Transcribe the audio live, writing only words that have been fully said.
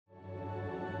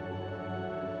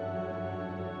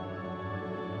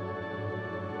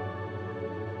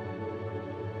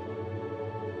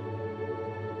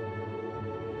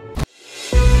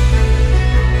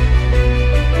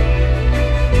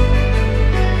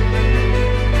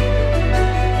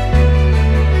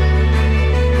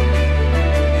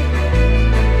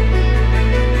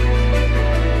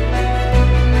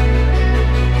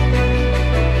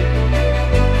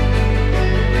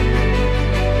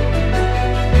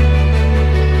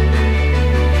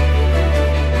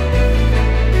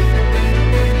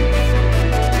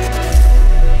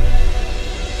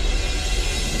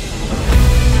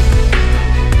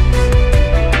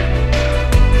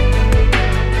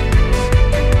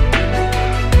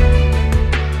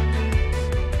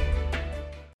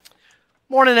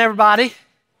Morning, everybody.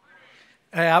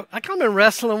 Hey, I kind of been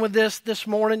wrestling with this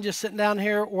morning, just sitting down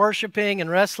here worshiping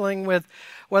and wrestling with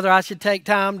whether I should take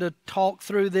time to talk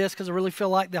through this because I really feel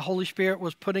like the Holy Spirit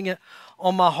was putting it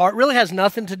on my heart. It really has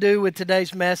nothing to do with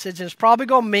today's message, and it's probably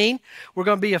going to mean we're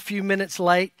going to be a few minutes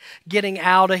late getting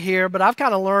out of here. But I've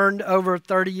kind of learned over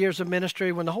 30 years of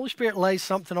ministry, when the Holy Spirit lays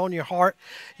something on your heart,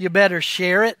 you better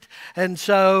share it. And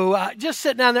so just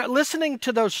sitting down there, listening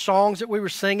to those songs that we were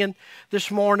singing this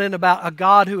morning about a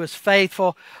God who is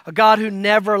faithful, a God who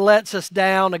never lets us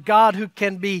down, a God who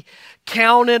can be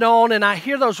counted on. And I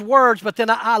hear those words, but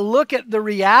then I look at the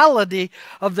reality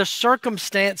of the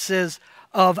circumstances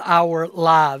of our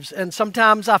lives. And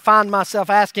sometimes I find myself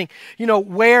asking,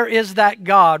 where is that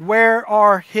God? Where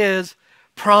are His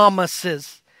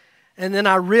promises? And then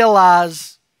I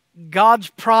realize God's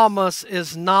promise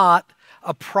is not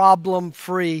a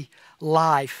problem-free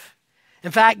life.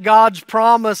 In fact, God's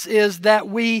promise is that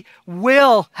we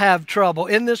will have trouble.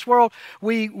 In this world,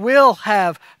 we will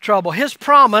have trouble. His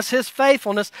promise, His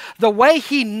faithfulness, the way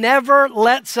He never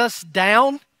lets us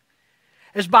down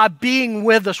is by being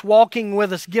with us, walking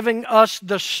with us, giving us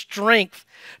the strength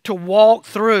to walk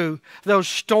through those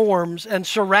storms and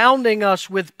surrounding us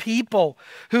with people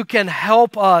who can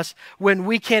help us when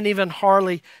we can't even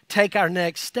hardly take our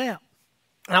next step.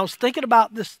 And I was thinking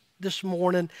about this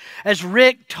morning, as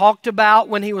Rick talked about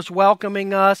when he was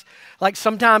welcoming us, like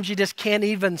sometimes you just can't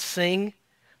even sing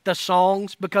the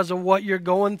songs because of what you're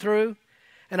going through.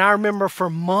 And I remember for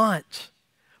months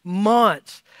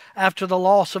after the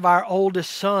loss of our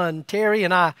oldest son, Terry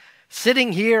and I,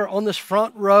 sitting here on this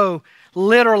front row,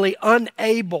 literally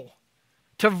unable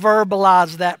to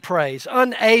verbalize that praise,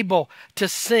 unable to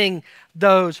sing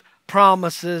those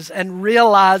promises, and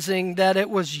realizing that it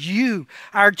was you,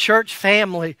 our church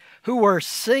family, who were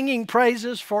singing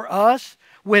praises for us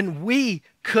when we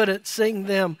couldn't sing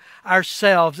them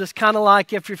ourselves. It's kind of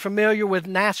like, if you're familiar with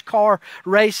NASCAR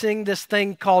racing, this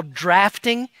thing called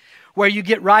drafting, where you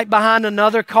get right behind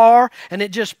another car and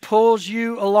it just pulls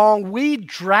you along. We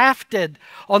drafted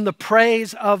on the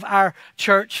praise of our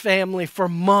church family for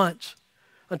months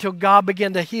until God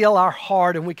began to heal our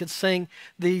heart and we could sing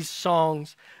these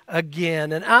songs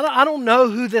again. And I don't know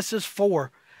who this is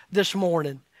for this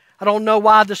morning. I don't know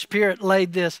why the Spirit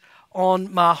laid this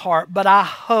on my heart, but I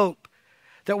hope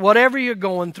that whatever you're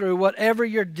going through, whatever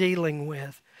you're dealing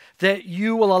with, that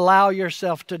you will allow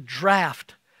yourself to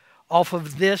draft off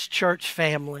of this church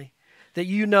family, that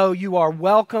you know you are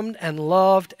welcomed and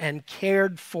loved and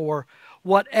cared for,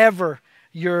 whatever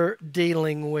you're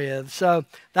dealing with. So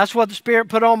that's what the Spirit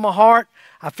put on my heart.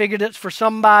 I figured it's for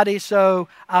somebody, so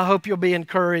I hope you'll be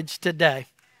encouraged today.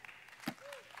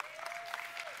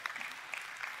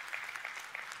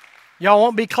 Y'all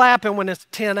won't be clapping when it's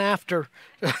 10 after.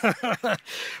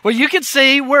 Well, you can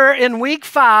see we're in week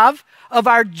 5 of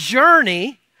our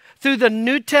journey through the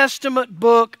New Testament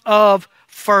book of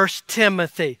 1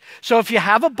 Timothy. So if you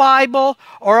have a Bible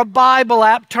or a Bible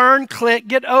app,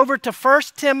 get over to 1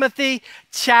 Timothy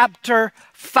chapter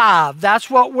 5. That's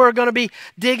what we're going to be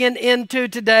digging into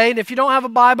today. And if you don't have a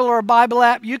Bible or a Bible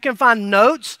app, you can find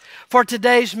notes for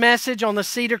today's message on the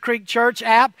CedarCreekChurch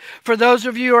app. For those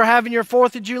of you who are having your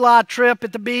 4th of July trip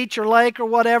at the beach or lake or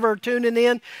whatever, tuning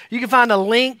in, you can find a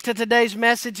link to today's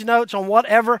message notes on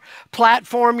whatever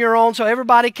platform you're on so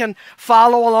everybody can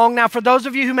follow along. Now, for those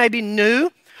of you who may be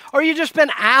new, or you've just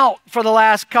been out for the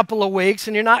last couple of weeks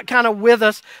and you're not kind of with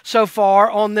us so far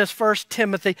on this 1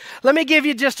 Timothy, let me give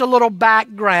you just a little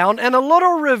background and a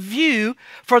little review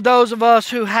for those of us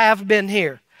who have been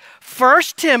here. 1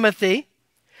 Timothy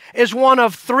is one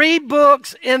of 3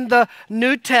 books in the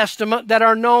New Testament that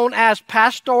are known as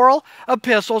pastoral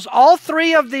epistles. All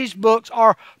 3 of these books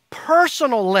are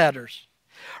personal letters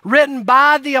written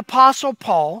by the Apostle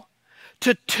Paul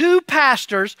to 2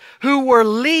 pastors who were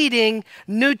leading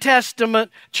New Testament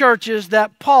churches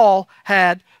that Paul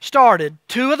had started.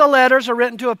 2 of the letters are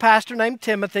written to a pastor named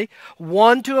Timothy,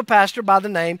 1 to a pastor by the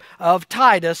name of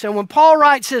Titus. And when Paul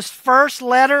writes his first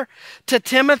letter to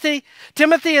Timothy,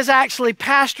 Timothy is actually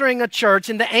pastoring a church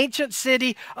in the ancient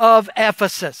city of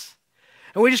Ephesus.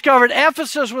 And we discovered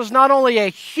Ephesus was not only a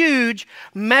huge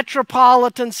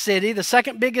metropolitan city, the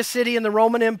second biggest city in the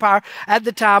Roman Empire at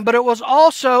the time, but it was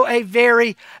also a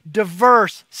very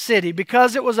diverse city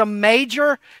because it was a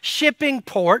major shipping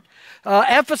port.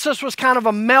 Ephesus was kind of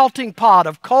a melting pot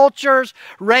of cultures,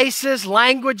 races,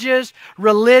 languages,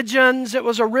 religions. It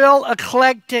was a real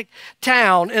eclectic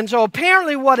town. And so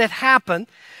apparently what had happened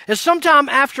is sometime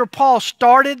after Paul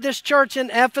started this church in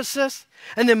Ephesus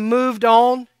and then moved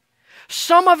on,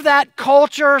 some of that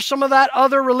culture, some of that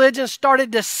other religion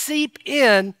started to seep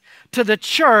in to the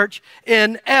church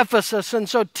in Ephesus. And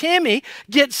so Timmy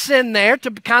gets in there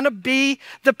to kind of be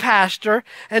the pastor.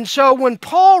 And so when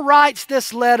Paul writes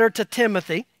this letter to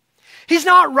Timothy, he's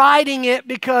not writing it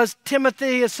because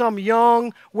Timothy is some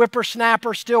young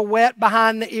whippersnapper, still wet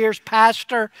behind the ears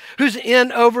pastor who's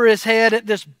in over his head at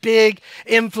this big,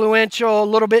 influential, a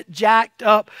little bit jacked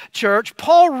up church.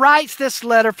 Paul writes this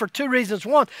letter for two reasons.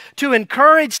 One, to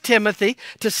encourage Timothy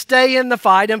to stay in the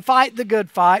fight and fight the good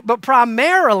fight. But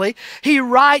primarily, he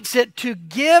writes it to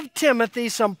give Timothy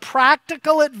some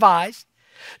practical advice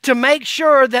to make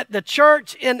sure that the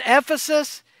church in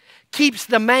Ephesus keeps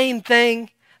the main thing,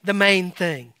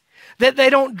 that they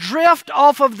don't drift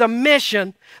off of the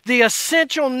mission, the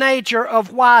essential nature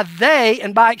of why they,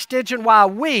 and by extension why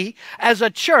we as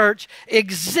a church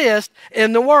exist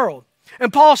in the world.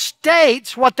 And Paul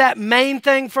states what that main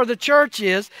thing for the church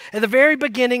is at the very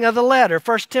beginning of the letter,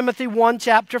 1 Timothy 1,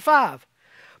 chapter 5.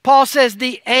 Paul says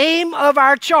the aim of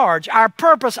our charge, our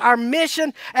purpose, our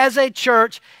mission as a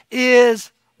church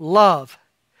is love.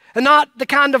 And not the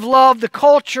kind of love the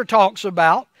culture talks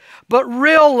about, but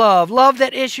real love, love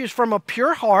that issues from a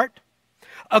pure heart,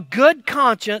 a good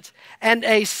conscience, and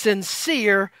a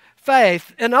sincere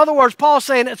faith. In other words, Paul's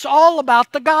saying it's all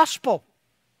about the gospel.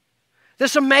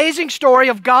 This amazing story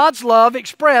of God's love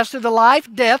expressed through the life,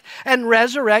 death, and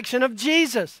resurrection of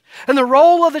Jesus. And the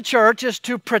role of the church is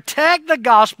to protect the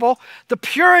gospel, the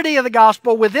purity of the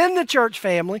gospel within the church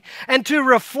family, and to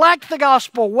reflect the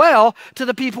gospel well to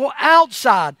the people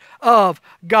outside of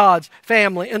God's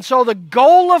family. And so the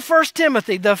goal of 1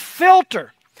 Timothy, the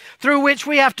filter through which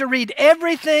we have to read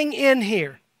everything in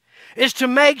here, is to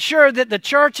make sure that the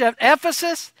church at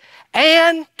Ephesus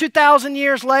and 2,000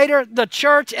 years later, the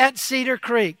church at Cedar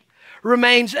Creek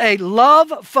remains a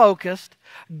love-focused,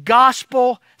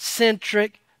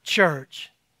 gospel-centric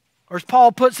church. Or as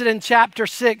Paul puts it in chapter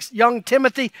 6, young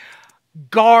Timothy,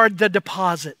 guard the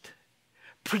deposit.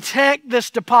 Protect this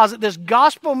deposit, this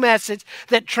gospel message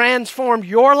that transformed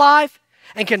your life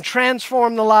and can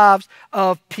transform the lives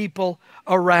of people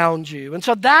around you. And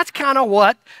so that's kind of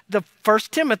what the 1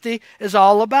 Timothy is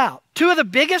all about. Two of the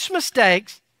biggest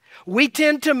mistakes we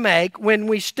tend to make when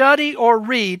we study or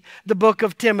read the book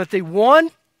of Timothy. One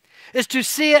is to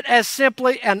see it as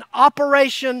simply an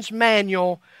operations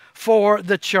manual for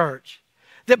the church.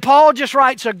 That Paul just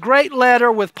writes a great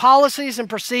letter with policies and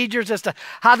procedures as to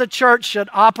how the church should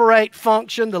operate,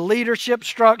 function, the leadership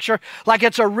structure, like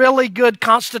it's a really good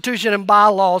constitution and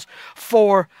bylaws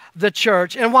for the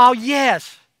church. And while,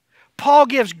 yes, Paul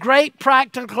gives great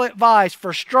practical advice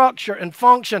for structure and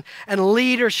function and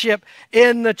leadership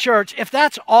in the church, if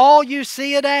that's all you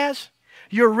see it as,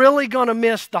 you're really going to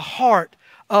miss the heart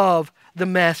of the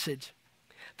message.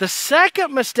 The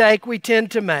second mistake we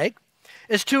tend to make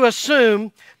is to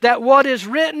assume that what is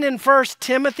written in 1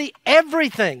 Timothy,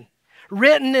 everything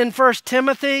written in 1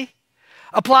 Timothy,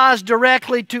 applies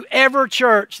directly to every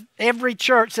church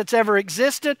that's ever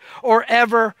existed or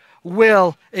ever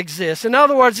will exist. In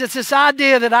other words, it's this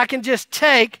idea that I can just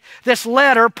take this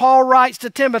letter Paul writes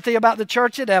to Timothy about the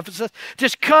church at Ephesus,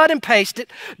 just cut and paste it,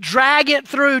 drag it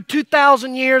through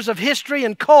 2,000 years of history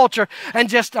and culture, and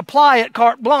just apply it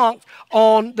carte blanche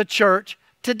on the church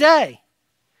today.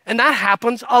 And that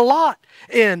happens a lot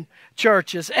in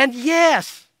churches. And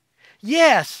yes,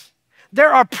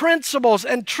 there are principles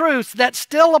and truths that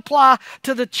still apply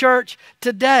to the church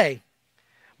today.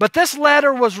 But this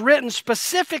letter was written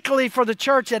specifically for the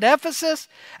church at Ephesus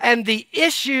and the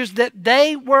issues that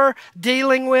they were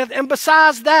dealing with. And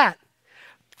besides that,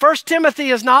 1 Timothy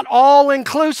is not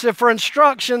all-inclusive for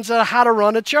instructions on how to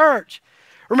run a church.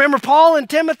 Remember, Paul and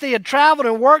Timothy had traveled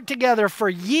and worked together for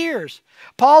years.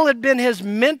 Paul had been his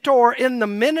mentor in the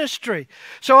ministry.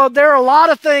 So there are a lot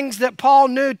of things that Paul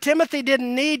knew. Timothy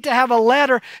didn't need to have a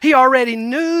letter. He already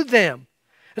knew them.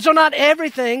 And so not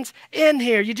everything's in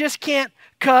here. You just can't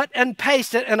cut and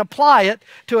paste it and apply it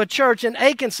to a church in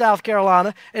Aiken, South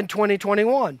Carolina in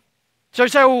 2021. So you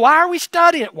say, well, why are we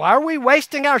studying it? Why are we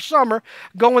wasting our summer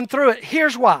going through it?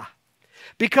 Here's why.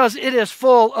 Because it is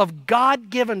full of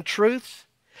God-given truths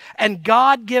and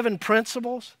God-given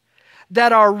principles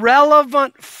that are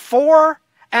relevant for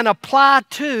and apply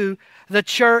to the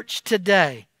church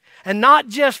today. And not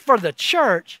just for the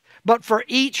church, but for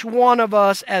each one of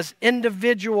us as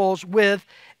individuals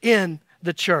within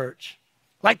the church.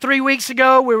 Like 3 weeks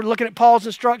ago, we were looking at Paul's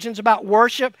instructions about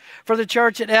worship for the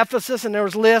church at Ephesus, and there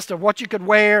was a list of what you could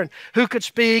wear and who could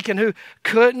speak and who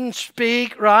couldn't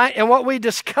speak, right? And what we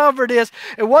discovered is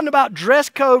it wasn't about dress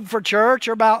code for church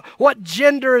or about what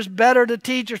gender is better to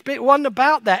teach or speak. It wasn't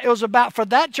about that. It was about, for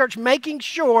that church, making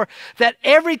sure that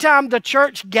every time the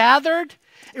church gathered,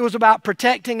 it was about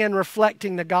protecting and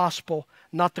reflecting the gospel,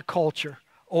 not the culture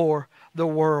or the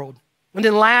world. And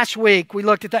then last week, we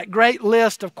looked at that great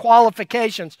list of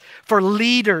qualifications for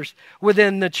leaders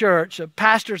within the church, of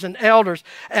pastors and elders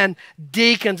and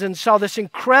deacons, and saw this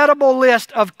incredible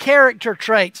list of character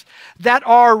traits that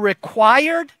are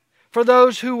required for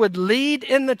those who would lead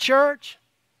in the church,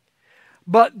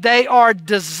 but they are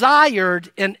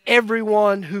desired in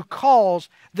everyone who calls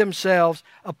themselves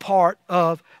a part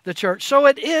of the church. So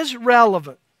it is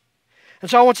relevant. And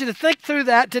so I want you to think through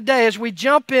that today as we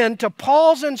jump into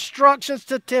Paul's instructions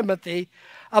to Timothy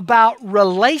about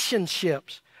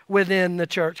relationships within the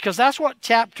church, because that's what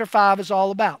chapter 5 is all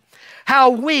about.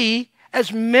 How we,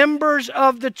 as members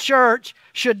of the church,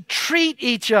 should treat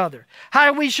each other.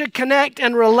 How we should connect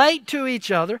and relate to each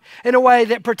other in a way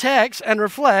that protects and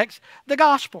reflects the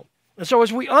gospel. And so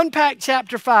as we unpack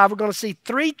chapter 5, we're going to see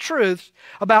 3 truths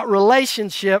about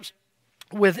relationships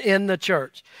within the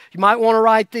church. You might want to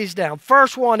write these down.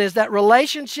 First one is that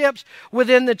relationships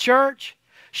within the church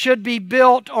should be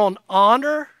built on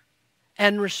honor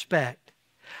and respect.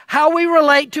 How we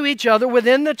relate to each other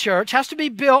within the church has to be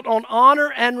built on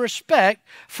honor and respect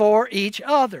for each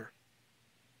other.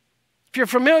 If you're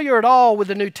familiar at all with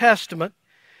the New Testament,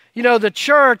 you know the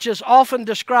church is often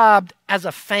described as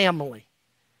a family,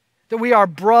 that we are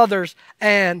brothers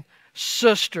and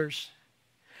sisters.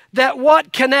 That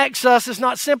what connects us is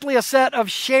not simply a set of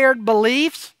shared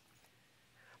beliefs,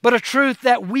 but a truth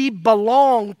that we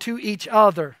belong to each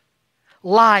other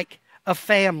like a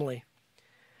family.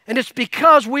 And it's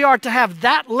because we are to have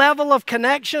that level of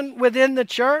connection within the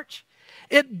church,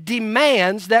 it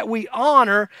demands that we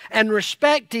honor and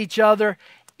respect each other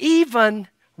even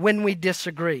when we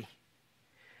disagree,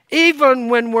 even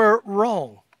when we're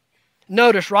wrong.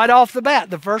 Notice right off the bat,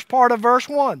 the first part of verse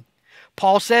 1.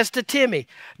 Paul says to Timothy,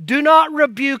 do not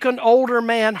rebuke an older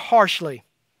man harshly,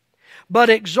 but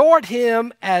exhort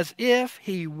him as if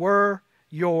he were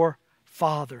your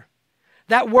father.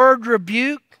 That word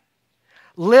rebuke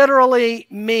literally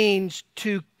means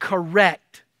to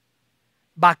correct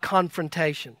by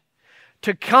confrontation.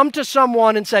 To come to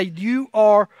someone and say, you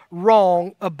are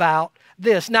wrong about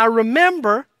this. Now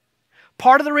remember,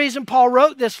 part of the reason Paul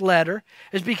wrote this letter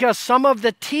is because some of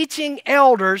the teaching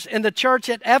elders in the church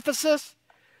at Ephesus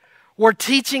were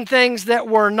teaching things that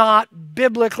were not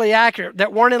biblically accurate,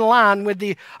 that weren't in line with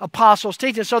the apostles'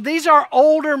 teaching. So these are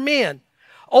older men,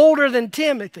 older than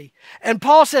Timothy. And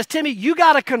Paul says, Timothy, you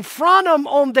got to confront them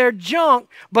on their junk,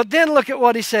 but then look at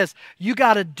what he says. You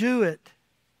got to do it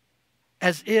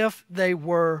as if they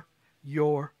were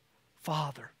your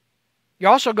father. You're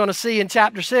also going to see in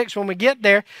chapter 6, when we get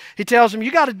there, he tells them,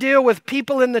 you got to deal with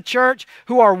people in the church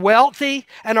who are wealthy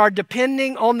and are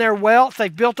depending on their wealth.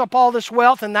 They've built up all this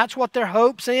wealth, and that's what their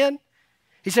hope's in.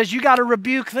 He says, you got to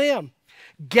rebuke them.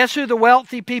 Guess who the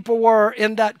wealthy people were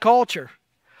in that culture?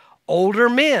 Older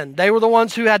men. They were the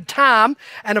ones who had time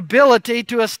and ability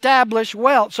to establish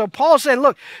wealth. So Paul's saying,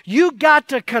 look, you got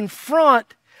to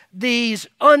confront these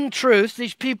untruths.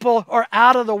 These people are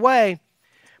out of the way,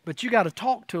 but you got to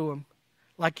talk to them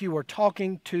like you were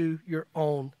talking to your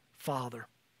own father.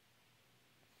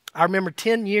 I remember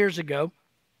 10 years ago,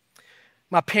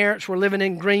 my parents were living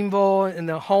in Greenville in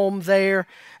the home there,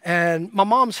 and my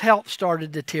mom's health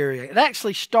started to deteriorate. It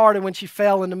actually started when she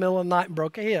fell in the middle of the night and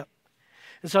broke a hip.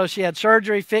 And so she had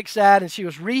surgery, fixed that, and she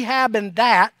was rehabbing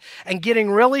that and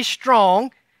getting really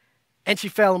strong, and she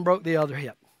fell and broke the other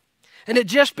hip. And it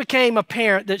just became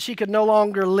apparent that she could no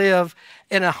longer live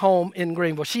in a home in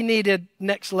Greenville. She needed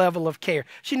next level of care.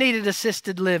 She needed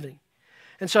assisted living.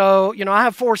 And so, you know, I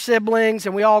have 4 siblings,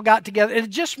 and we all got together. And it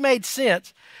just made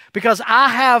sense because I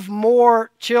have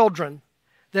more children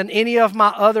than any of my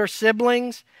other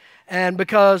siblings, and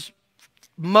because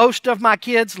most of my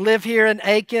kids live here in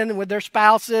Aiken with their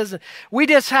spouses. We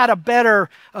just had a better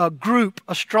group,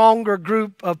 a stronger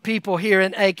group of people here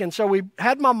in Aiken. So we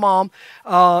had my mom.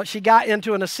 She got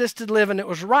into an assisted living. It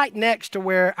was right next to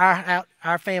where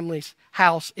our family's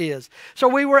house is. So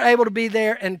we were able to be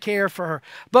there and care for her.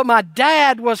 But my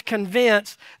dad was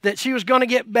convinced that she was going to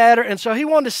get better, and so he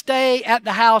wanted to stay at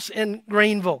the house in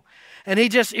Greenville. And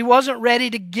he wasn't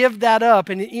ready to give that up.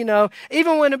 And, you know,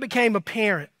 even when it became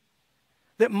apparent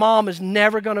that mom is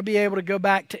never going to be able to go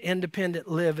back to independent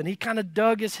living, he kind of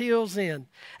dug his heels in.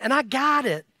 And I got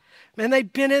it. Man,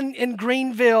 they've been in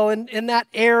Greenville, in that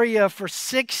area for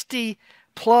 60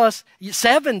 plus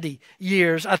 70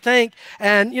 years, I think.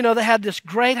 And, they had this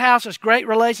great house, this great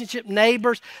relationship,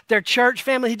 neighbors, their church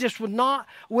family. He just was not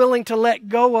willing to let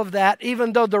go of that,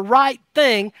 even though the right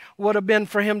thing would have been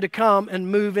for him to come and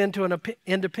move into an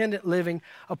independent living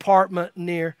apartment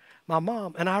near my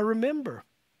mom. And I remember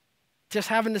just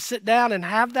having to sit down and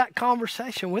have that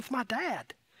conversation with my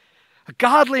dad. A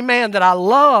godly man that I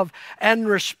love and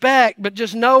respect, but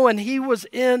just knowing he was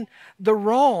in the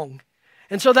wrong.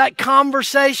 And so that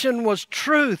conversation was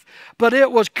truth, but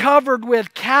it was covered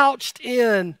with, couched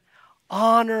in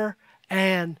honor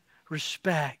and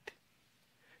respect.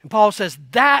 And Paul says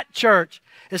that, church,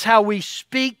 is how we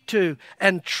speak to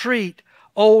and treat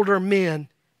older men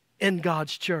in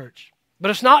God's church. But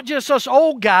it's not just us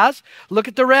old guys. Look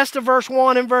at the rest of verse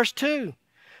 1 and verse 2.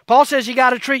 Paul says you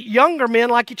got to treat younger men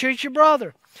like you treat your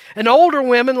brother, and older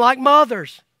women like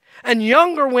mothers, and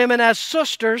younger women as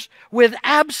sisters with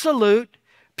absolute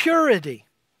purity.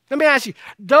 Let me ask you,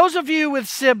 those of you with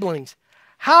siblings,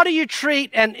 how do you treat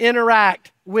and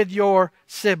interact with your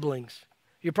siblings?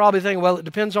 You're probably thinking, well, it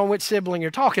depends on which sibling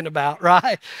you're talking about,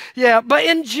 right? Yeah, but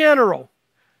in general,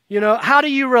 how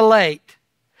do you relate?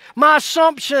 My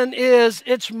assumption is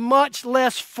it's much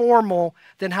less formal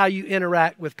than how you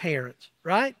interact with parents,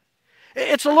 right?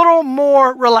 It's a little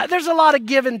more relaxed. There's a lot of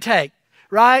give and take,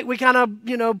 right? We kind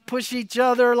of, push each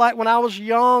other. Like when I was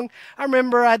young, I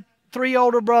remember I had 3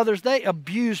 older brothers. They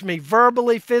abused me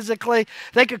verbally, physically.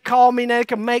 They could call me, and they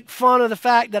could make fun of the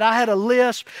fact that I had a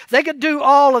lisp. They could do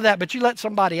all of that, but you let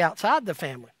somebody outside the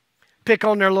family pick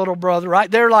on their little brother,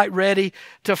 right? They're like ready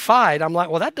to fight. I'm like,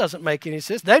 well, that doesn't make any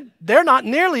sense. They're not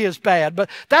nearly as bad, but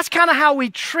that's kind of how we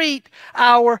treat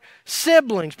our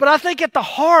siblings. But I think at the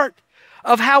heart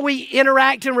of how we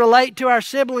interact and relate to our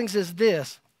siblings is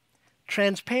this: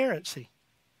 transparency.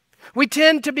 We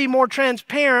tend to be more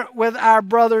transparent with our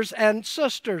brothers and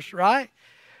sisters, right?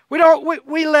 We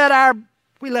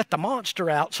let the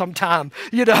monster out sometime,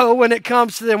 when it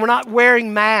comes to them. We're not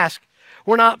wearing masks.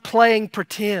 We're not playing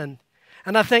pretend.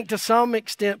 And I think to some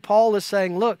extent, Paul is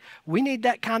saying, look, we need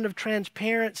that kind of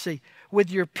transparency with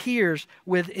your peers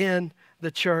within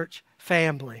the church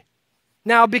family.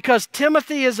 Now, because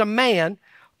Timothy is a man,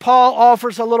 Paul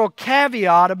offers a little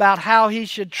caveat about how he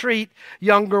should treat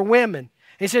younger women.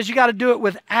 He says you got to do it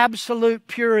with absolute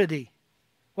purity.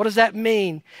 What does that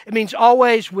mean? It means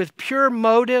always with pure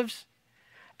motives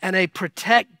and a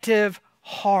protective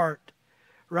heart,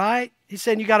 right? He's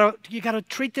saying you got to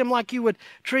treat them like you would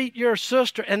treat your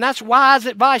sister. And that's wise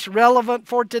advice, relevant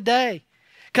for today.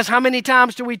 Because how many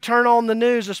times do we turn on the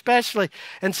news, especially,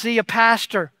 and see a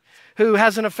pastor who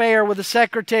has an affair with a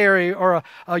secretary or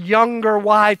a younger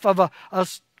wife of a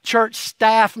church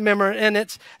staff member, and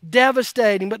it's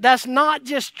devastating. But that's not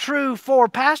just true for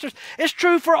pastors. It's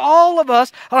true for all of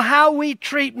us on how we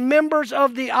treat members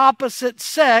of the opposite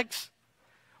sex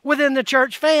within the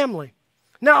church family.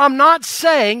 Now, I'm not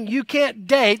saying you can't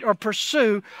date or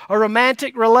pursue a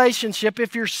romantic relationship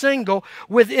if you're single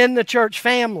within the church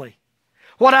family.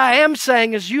 What I am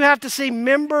saying is you have to see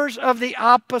members of the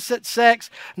opposite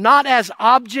sex not as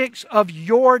objects of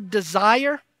your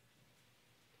desire,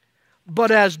 but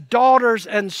as daughters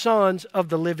and sons of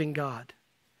the living God.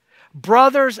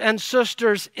 Brothers and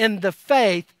sisters in the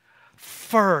faith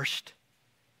first,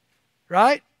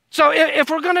 right? So if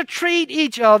we're going to treat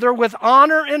each other with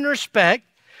honor and respect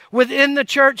within the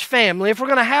church family, if we're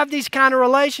going to have these kind of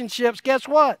relationships, guess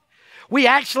what? We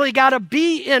actually got to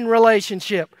be in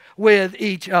relationship with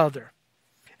each other.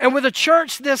 And with a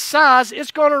church this size,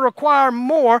 it's going to require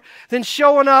more than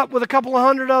showing up with a couple of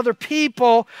hundred other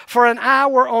people for an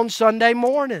hour on Sunday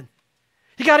morning.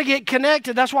 You got to get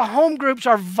connected. That's why home groups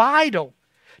are vital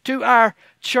to our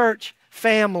church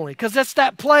family, because that's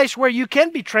that place where you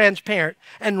can be transparent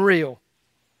and real.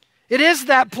 It is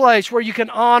that place where you can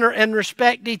honor and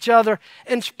respect each other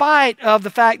in spite of the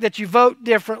fact that you vote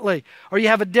differently or you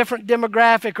have a different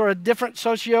demographic or a different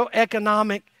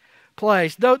socioeconomic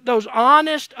place. Those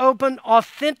honest, open,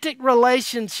 authentic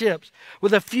relationships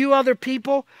with a few other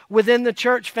people within the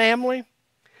church family,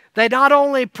 they not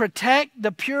only protect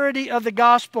the purity of the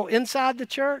gospel inside the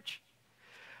church,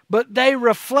 but they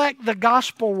reflect the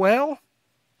gospel well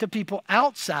to people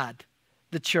outside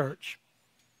the church.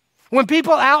 When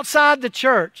people outside the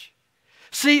church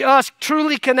see us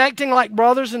truly connecting like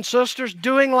brothers and sisters,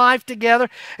 doing life together,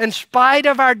 in spite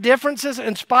of our differences,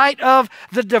 in spite of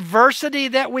the diversity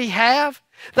that we have,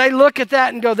 they look at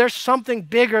that and go, there's something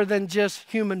bigger than just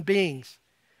human beings.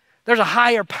 There's a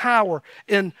higher power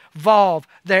involved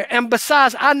there. And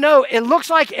besides, I know it looks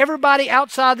like everybody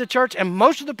outside the church and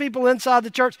most of the people inside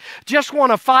the church just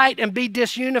want to fight and be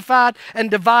disunified and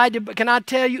divided. But can I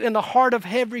tell you, in the heart of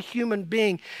every human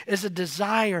being is a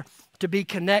desire to be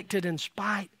connected in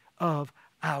spite of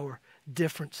our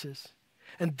differences.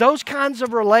 And those kinds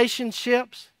of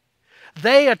relationships,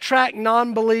 they attract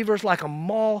non-believers like a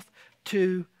moth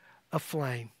to a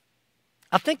flame.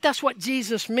 I think that's what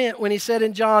Jesus meant when he said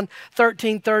in John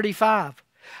 13:35,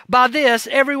 "By this,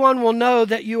 everyone will know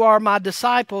that you are my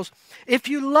disciples if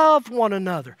you love one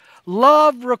another."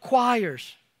 Love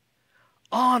requires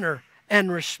honor and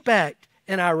respect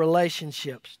in our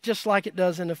relationships, just like it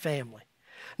does in a family.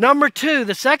 Number two,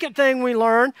 the second thing we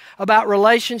learn about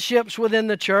relationships within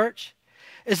the church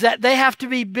is that they have to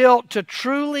be built to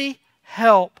truly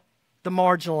help the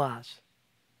marginalized.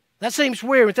 That seems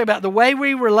weird. We think about the way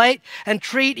we relate and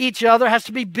treat each other has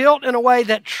to be built in a way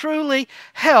that truly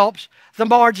helps the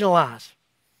marginalized.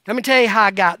 Let me tell you how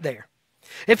I got there.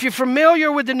 If you're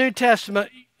familiar with the New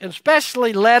Testament,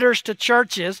 especially letters to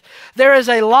churches, there is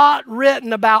a lot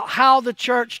written about how the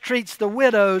church treats the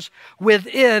widows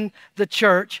within the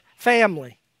church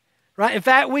family. Right? In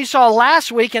fact, we saw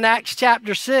last week in Acts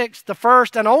chapter 6, the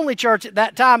first and only church at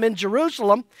that time in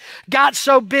Jerusalem got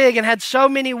so big and had so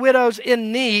many widows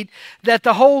in need that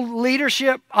the whole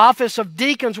leadership office of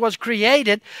deacons was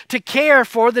created to care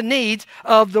for the needs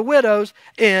of the widows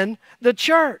in the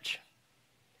church.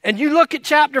 And you look at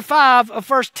chapter 5 of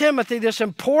 1 Timothy, this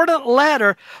important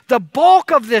letter, the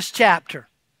bulk of this chapter,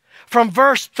 from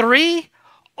verse 3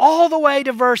 all the way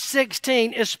to verse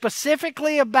 16 is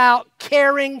specifically about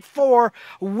caring for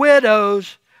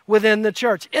widows within the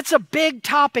church. It's a big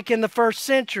topic in the first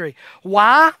century.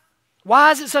 Why?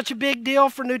 Why is it such a big deal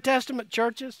for New Testament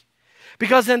churches?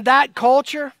 Because in that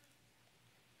culture,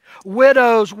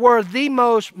 widows were the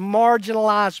most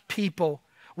marginalized people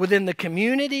within the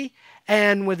community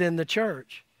and within the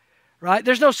church. Right?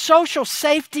 There's no social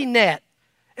safety net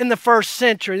in the first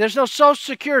century. There's no Social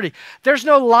Security. There's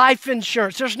no life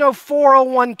insurance. There's no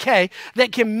 401k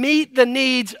that can meet the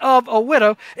needs of a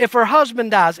widow if her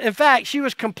husband dies. In fact, she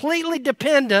was completely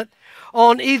dependent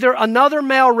on either another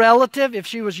male relative, if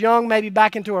she was young, maybe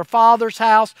back into her father's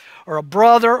house, or a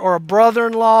brother or a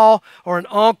brother-in-law or an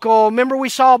uncle. Remember we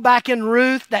saw back in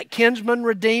Ruth, that kinsman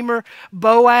redeemer,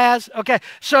 Boaz? Okay,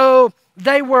 so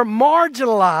they were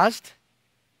marginalized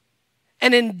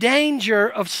and in danger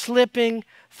of slipping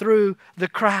through the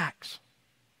cracks.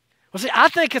 Well, see, I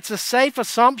think it's a safe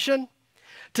assumption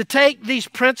to take these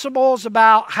principles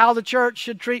about how the church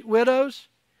should treat widows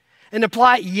and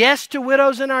apply it, yes, to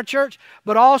widows in our church,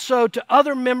 but also to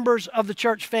other members of the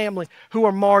church family who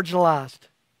are marginalized,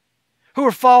 who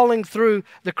are falling through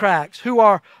the cracks, who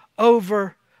are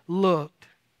overlooked.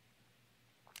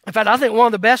 In fact, I think one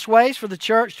of the best ways for the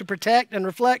church to protect and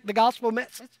reflect the gospel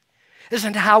message is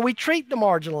in how we treat the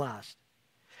marginalized.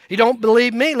 You don't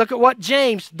believe me? Look at what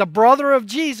James, the brother of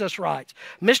Jesus, writes.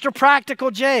 Mr. Practical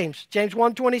James, James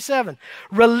 1:27.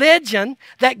 Religion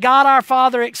that God our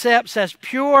Father accepts as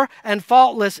pure and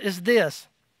faultless is this: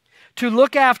 to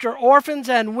look after orphans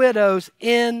and widows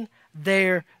in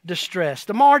their distress,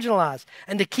 the marginalized,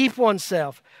 and to keep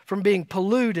oneself from being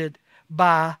polluted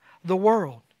by the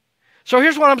world. So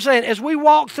here's what I'm saying. As we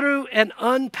walk through and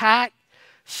unpack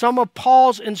some of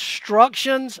Paul's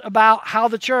instructions about how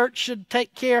the church should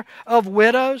take care of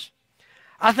widows,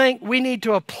 I think we need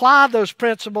to apply those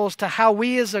principles to how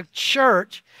we as a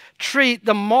church treat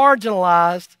the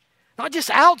marginalized, not just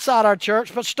outside our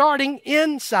church, but starting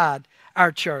inside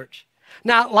our church.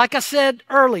 Now, like I said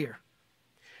earlier,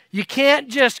 you can't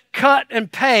just cut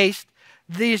and paste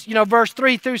these, verse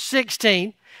 3 through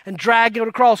 16 and drag it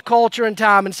across culture and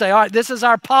time and say, all right, this is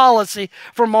our policy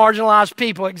for marginalized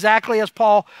people, exactly as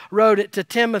Paul wrote it to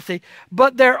Timothy.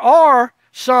 But there are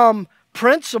some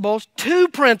principles, two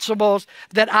principles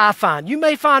that I find. You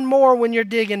may find more when you're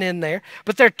digging in there,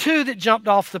 but there are two that jumped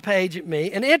off the page at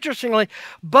me. And interestingly,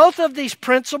 both of these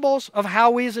principles of how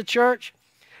we as a church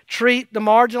treat the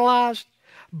marginalized,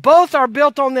 both are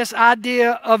built on this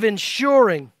idea of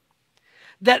ensuring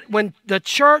that when the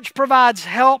church provides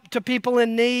help to people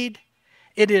in need,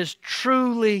 it is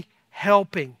truly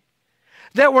helping.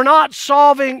 That we're not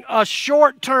solving a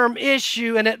short-term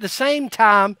issue and at the same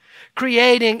time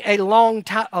creating a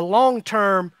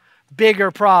long-term bigger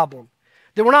problem.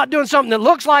 That we're not doing something that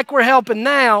looks like we're helping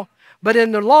now, but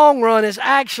in the long run is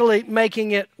actually making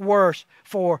it worse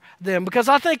for them. Because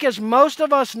I think, as most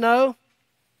of us know,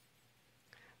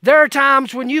 there are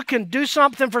times when you can do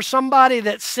something for somebody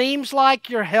that seems like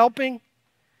you're helping,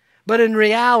 but in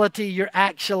reality, you're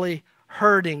actually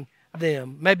hurting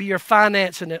them. Maybe you're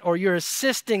financing it or you're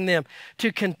assisting them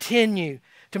to continue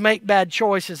to make bad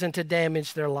choices and to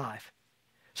damage their life.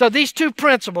 So these two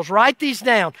principles, write these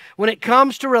down when it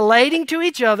comes to relating to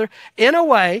each other in a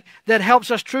way that helps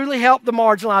us truly help the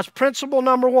marginalized. Principle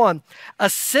number one,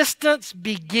 assistance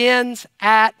begins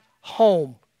at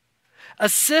home.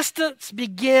 Assistance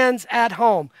begins at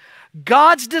home.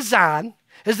 God's design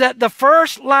is that the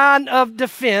first line of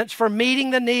defense for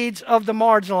meeting the needs of the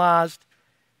marginalized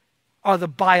are the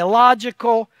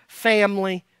biological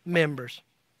family members.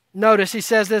 Notice he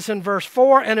says this in verse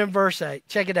 4 and in verse 8.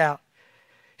 Check it out.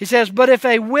 He says, but if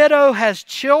a widow has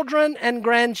children and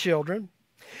grandchildren,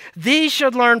 these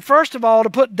should learn first of all to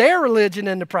put their religion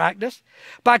into practice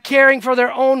by caring for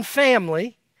their own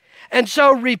family and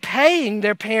so repaying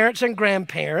their parents and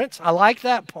grandparents. I like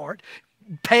that part.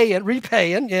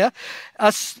 Repaying, yeah.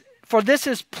 For this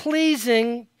is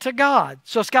pleasing to God.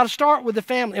 So it's got to start with the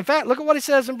family. In fact, look at what he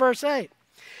says in verse 8.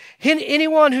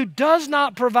 Anyone who does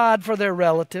not provide for their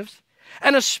relatives,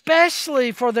 and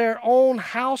especially for their own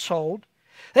household,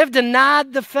 they've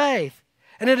denied the faith,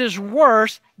 and it is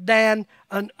worse than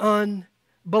an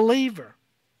unbeliever.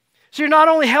 So you're not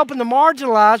only helping the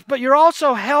marginalized, but you're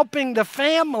also helping the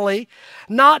family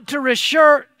not to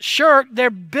shirk their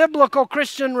biblical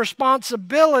Christian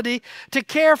responsibility to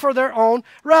care for their own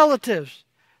relatives.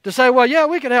 To say, well, yeah,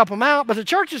 we can help them out, but the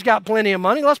church has got plenty of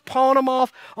money. Let's pawn them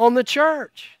off on the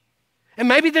church. And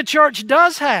maybe the church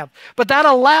does have, but that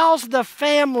allows the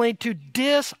family to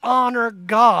dishonor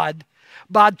God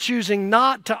by choosing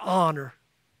not to honor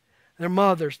their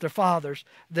mothers, their fathers,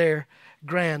 their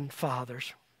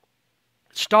grandfathers.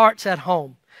 It starts at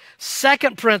home.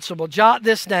 Second principle, jot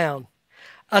this down.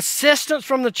 Assistance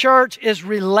from the church is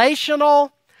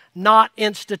relational, not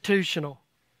institutional.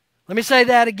 Let me say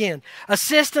that again.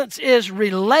 Assistance is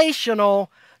relational,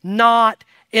 not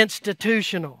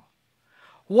institutional.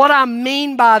 What I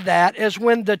mean by that is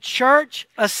when the church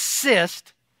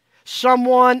assists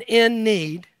someone in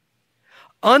need,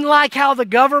 unlike how the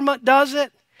government does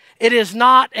it, it is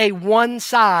not a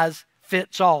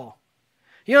one-size-fits-all.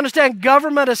 You understand,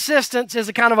 government assistance is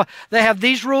a kind of they have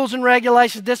these rules and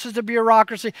regulations. This is the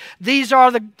bureaucracy. These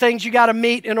are the things you got to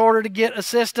meet in order to get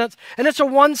assistance. And it's a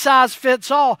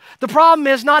one-size-fits-all. The problem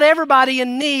is not everybody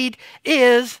in need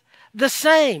is the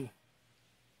same.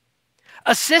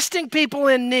 Assisting people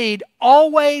in need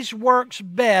always works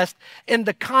best in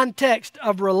the context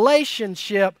of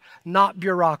relationship, not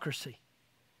bureaucracy.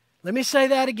 Let me say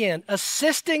that again.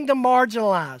 Assisting the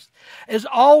marginalized is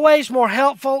always more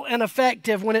helpful and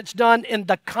effective when it's done in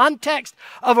the context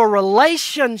of a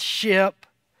relationship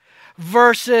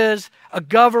versus a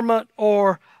government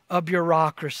or a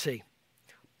bureaucracy.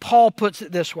 Paul puts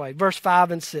it this way, verse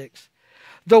 5 and 6.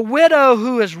 The widow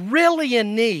who is really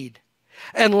in need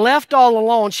and left all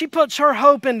alone, she puts her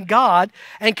hope in God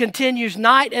and continues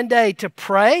night and day to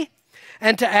pray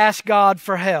and to ask God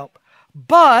for help.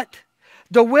 But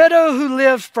the widow who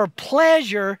lives for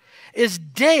pleasure is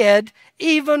dead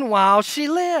even while she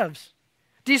lives.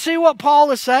 Do you see what Paul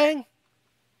is saying?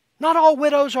 Not all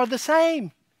widows are the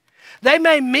same. They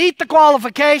may meet the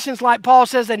qualifications, like Paul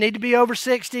says, they need to be over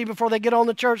 60 before they get on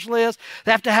the church list.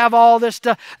 They have to have all this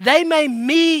stuff. They may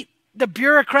meet the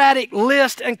bureaucratic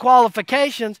list and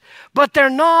qualifications, but they're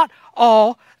not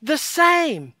all the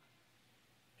same.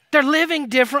 They're living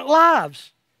different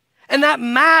lives. And that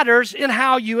matters in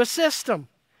how you assist them,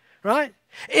 right?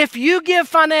 If you give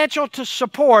financial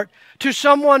support to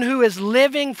someone who is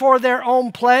living for their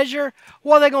own pleasure,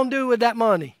 what are they going to do with that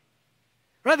money?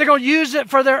 Right? They're going to use it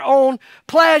for their own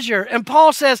pleasure. And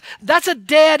Paul says that's a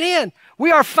dead end.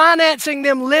 We are financing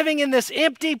them living in this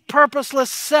empty, purposeless,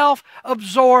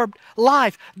 self-absorbed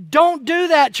life. Don't do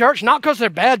that, church. Not because they're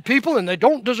bad people and they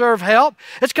don't deserve help.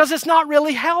 It's because it's not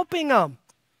really helping them.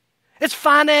 It's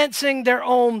financing their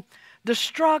own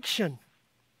destruction.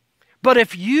 But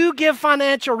if you give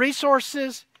financial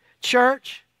resources,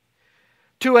 church,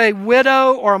 to a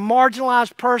widow or a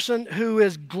marginalized person who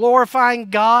is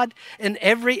glorifying God in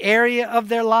every area of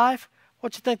their life,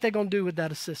 what do you think they're going to do with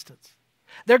that assistance?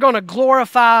 They're going to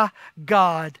glorify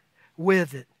God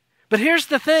with it. But here's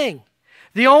the thing.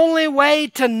 The only way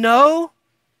to know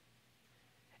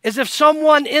is if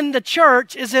someone in the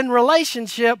church is in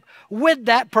relationship with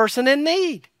that person in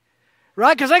need.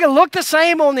 Right? Because they can look the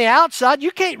same on the outside.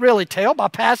 You can't really tell by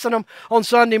passing them on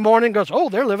Sunday morning and goes, oh,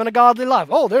 they're living a godly life.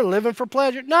 Oh, they're living for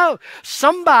pleasure. No,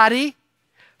 somebody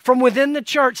from within the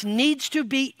church needs to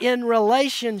be in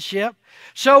relationship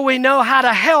so we know how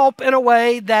to help in a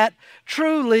way that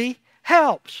truly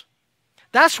helps.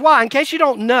 That's why, in case you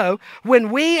don't know,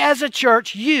 when we as a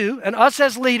church, you and us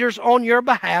as leaders on your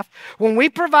behalf, when we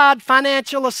provide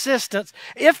financial assistance,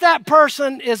 if that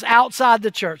person is outside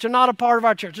the church, they're not a part of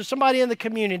our church, there's somebody in the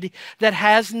community that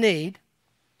has need,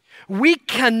 we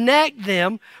connect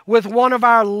them with one of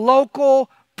our local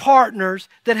partners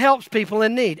that helps people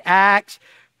in need. Acts,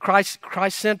 Christ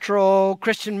Central,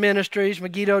 Christian Ministries,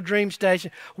 Megiddo Dream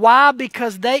Station. Why?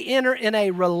 Because they enter in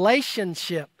a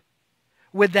relationship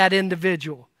with that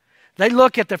individual. They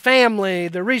look at the family,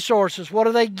 the resources, what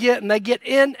do they get, and they get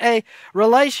in a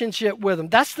relationship with them.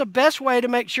 That's the best way to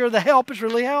make sure the help is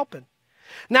really helping.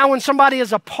 Now, when somebody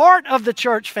is a part of the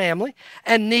church family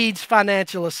and needs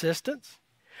financial assistance,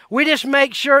 we just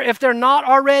make sure if they're not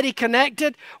already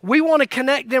connected, we want to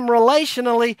connect them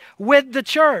relationally with the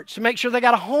church to make sure they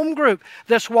got a home group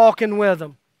that's walking with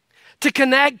them, to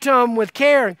connect them with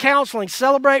care and counseling,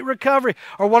 Celebrate Recovery,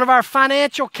 or one of our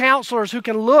financial counselors who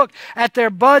can look at their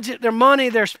budget, their money,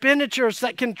 their expenditures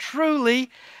that can truly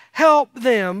help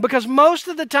them. Because most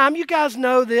of the time, you guys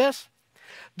know this,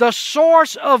 the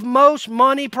source of most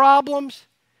money problems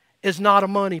is not a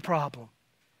money problem.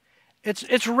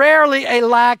 It's rarely a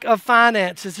lack of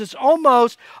finances. It's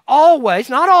almost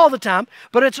always, not all the time,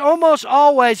 but it's almost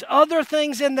always other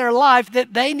things in their life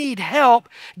that they need help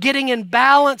getting in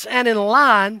balance and in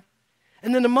line,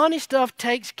 and then the money stuff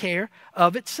takes care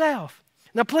of itself.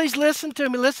 Now please listen to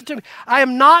me. I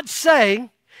am not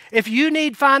saying if you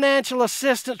need financial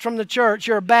assistance from the church,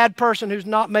 you're a bad person who's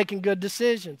not making good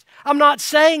decisions. I'm not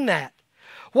saying that.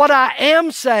 What I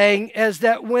am saying is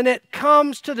that when it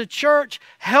comes to the church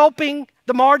helping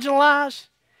the marginalized,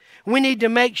 we need to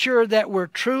make sure that we're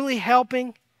truly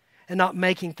helping and not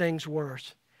making things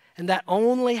worse. And that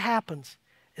only happens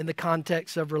in the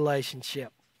context of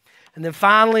relationship. And then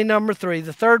finally, number 3,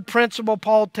 the third principle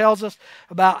Paul tells us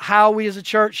about how we as a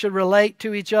church should relate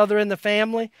to each other in the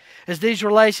family is these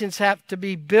relations have to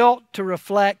be built to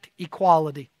reflect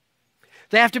equality.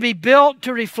 They have to be built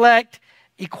to reflect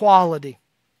equality.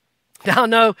 Now, I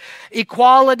know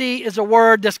equality is a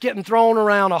word that's getting thrown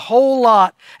around a whole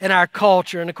lot in our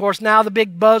culture. And, of course, now the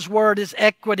big buzzword is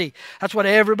equity. That's what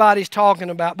everybody's talking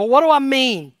about. But what do I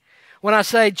mean when I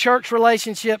say church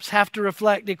relationships have to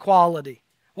reflect equality?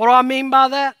 What do I mean by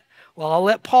that? Well, I'll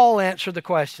let Paul answer the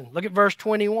question. Look at verse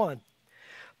 21.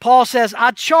 Paul says,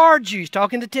 I charge you, he's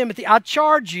talking to Timothy, I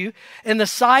charge you in the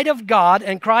sight of God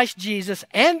and Christ Jesus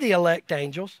and the elect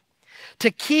angels,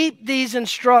 to keep these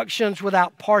instructions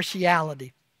without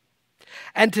partiality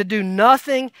and to do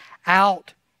nothing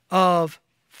out of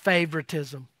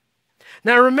favoritism.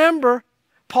 Now remember,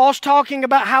 Paul's talking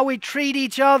about how we treat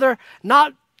each other,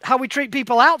 not how we treat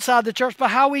people outside the church, but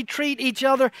how we treat each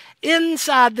other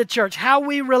inside the church, how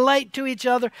we relate to each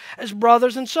other as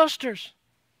brothers and sisters.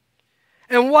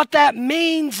 And what that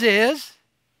means is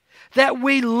that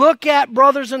we look at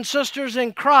brothers and sisters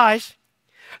in Christ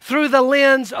through the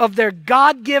lens of their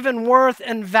God-given worth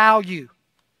and value.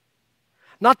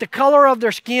 Not the color of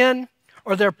their skin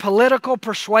or their political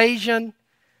persuasion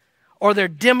or their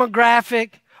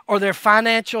demographic or their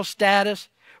financial status.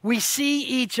 We see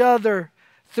each other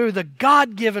through the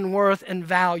God-given worth and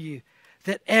value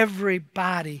that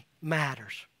everybody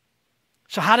matters.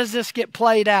 So how does this get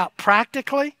played out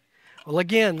practically? Well,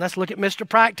 again, let's look at Mr.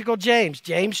 Practical James.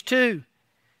 James 2.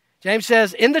 James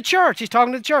says, in the church, he's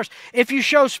talking to the church, if you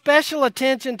show special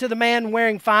attention to the man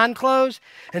wearing fine clothes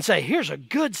and say, here's a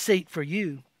good seat for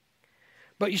you,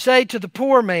 but you say to the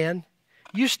poor man,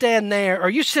 you stand there,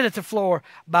 or you sit at the floor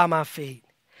by my feet.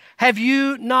 Have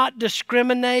you not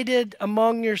discriminated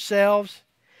among yourselves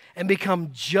and become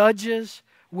judges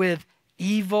with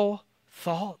evil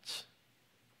thoughts?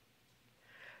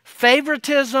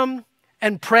 Favoritism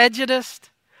and prejudice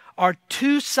are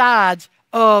two sides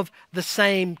of the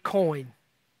same coin.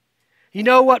 You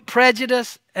know what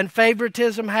prejudice and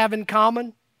favoritism have in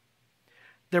common?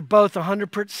 They're both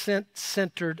 100%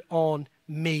 centered on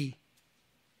me.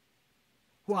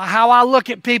 Well, how I look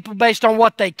at people based on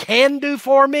what they can do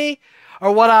for me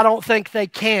or what I don't think they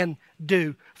can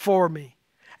do for me.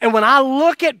 And when I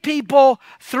look at people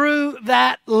through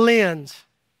that lens,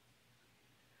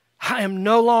 I am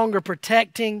no longer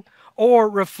protecting or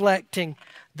reflecting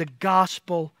the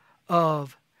gospel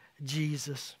of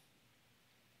Jesus.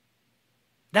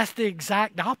 That's the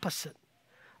exact opposite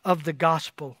of the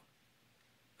gospel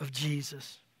of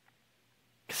Jesus.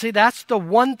 See, that's the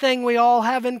one thing we all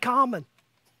have in common.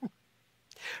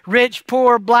 Rich,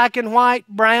 poor, black and white,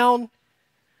 brown,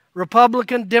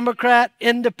 Republican, Democrat,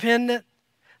 independent.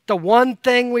 The one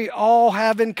thing we all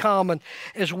have in common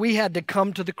is we had to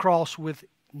come to the cross with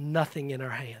nothing in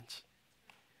our hands.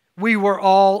 We were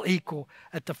all equal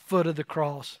at the foot of the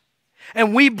cross.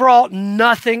 And we brought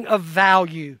nothing of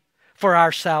value for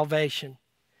our salvation.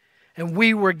 And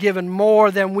we were given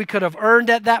more than we could have earned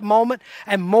at that moment,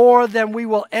 and more than we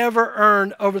will ever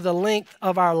earn over the length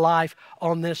of our life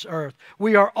on this earth.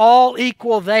 We are all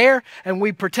equal there, and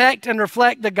we protect and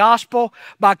reflect the gospel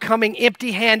by coming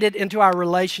empty-handed into our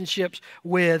relationships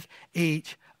with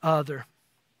each other.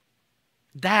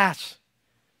 That's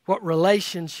what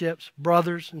relationships,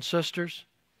 brothers and sisters,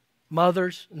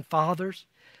 mothers and fathers,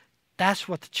 that's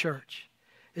what the church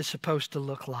is supposed to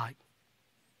look like.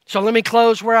 So let me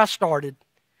close where I started.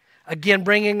 Again,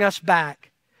 bringing us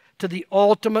back to the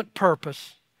ultimate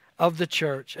purpose of the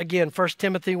church. Again, 1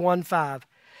 Timothy 1:5.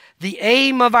 The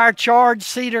aim of our charge,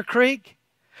 Cedar Creek,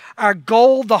 our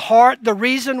goal, the heart, the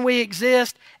reason we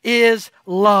exist is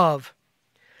love.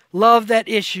 Love that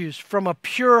issues from a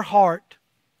pure heart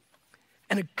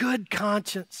and a good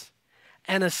conscience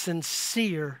and a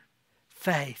sincere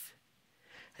faith.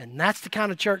 And that's the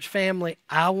kind of church family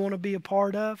I want to be a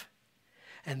part of.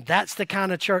 And that's the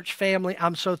kind of church family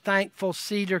I'm so thankful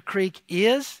Cedar Creek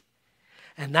is.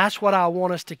 And that's what I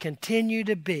want us to continue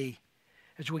to be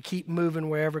as we keep moving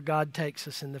wherever God takes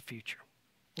us in the future.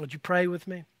 Would you pray with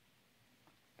me?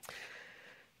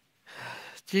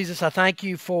 Jesus, I thank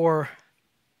you for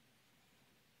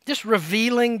just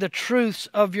revealing the truths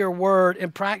of your word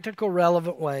in practical,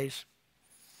 relevant ways.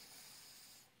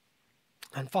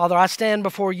 And Father, I stand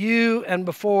before you and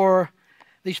before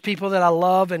these people that I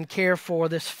love and care for,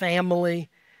 this family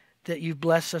that you've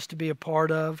blessed us to be a part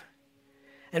of,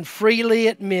 and freely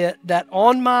admit that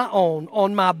on my own,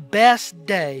 on my best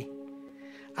day,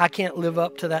 I can't live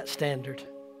up to that standard.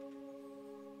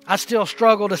 I still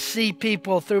struggle to see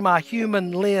people through my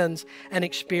human lens and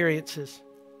experiences.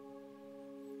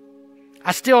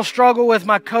 I still struggle with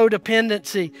my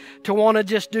codependency to want to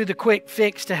just do the quick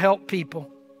fix to help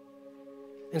people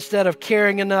instead of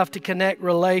caring enough to connect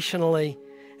relationally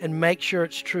and make sure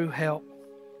it's true help.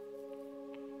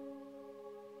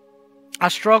 I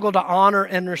struggle to honor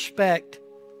and respect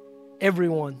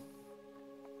everyone.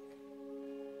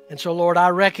 And so, Lord, I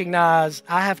recognize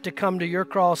I have to come to your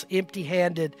cross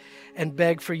empty-handed and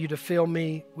beg for you to fill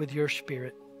me with your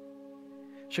Spirit.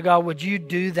 So, God, would you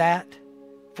do that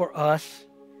for us?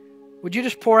 Would you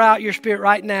just pour out your Spirit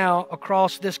right now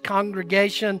across this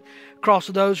congregation, across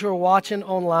those who are watching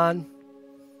online?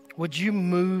 Would you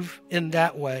move in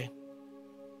that way?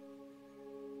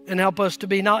 And help us to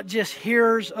be not just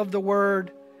hearers of the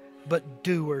word, but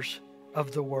doers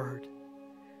of the word.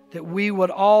 That we would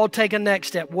all take a next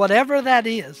step, whatever that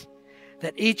is,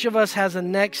 that each of us has a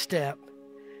next step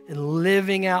in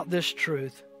living out this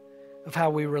truth of how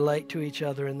we relate to each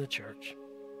other in the church.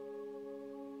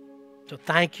 So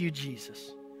thank you,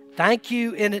 Jesus. Thank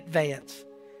you in advance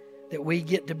that we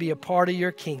get to be a part of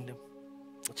your kingdom.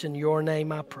 It's in your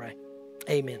name I pray.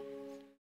 Amen.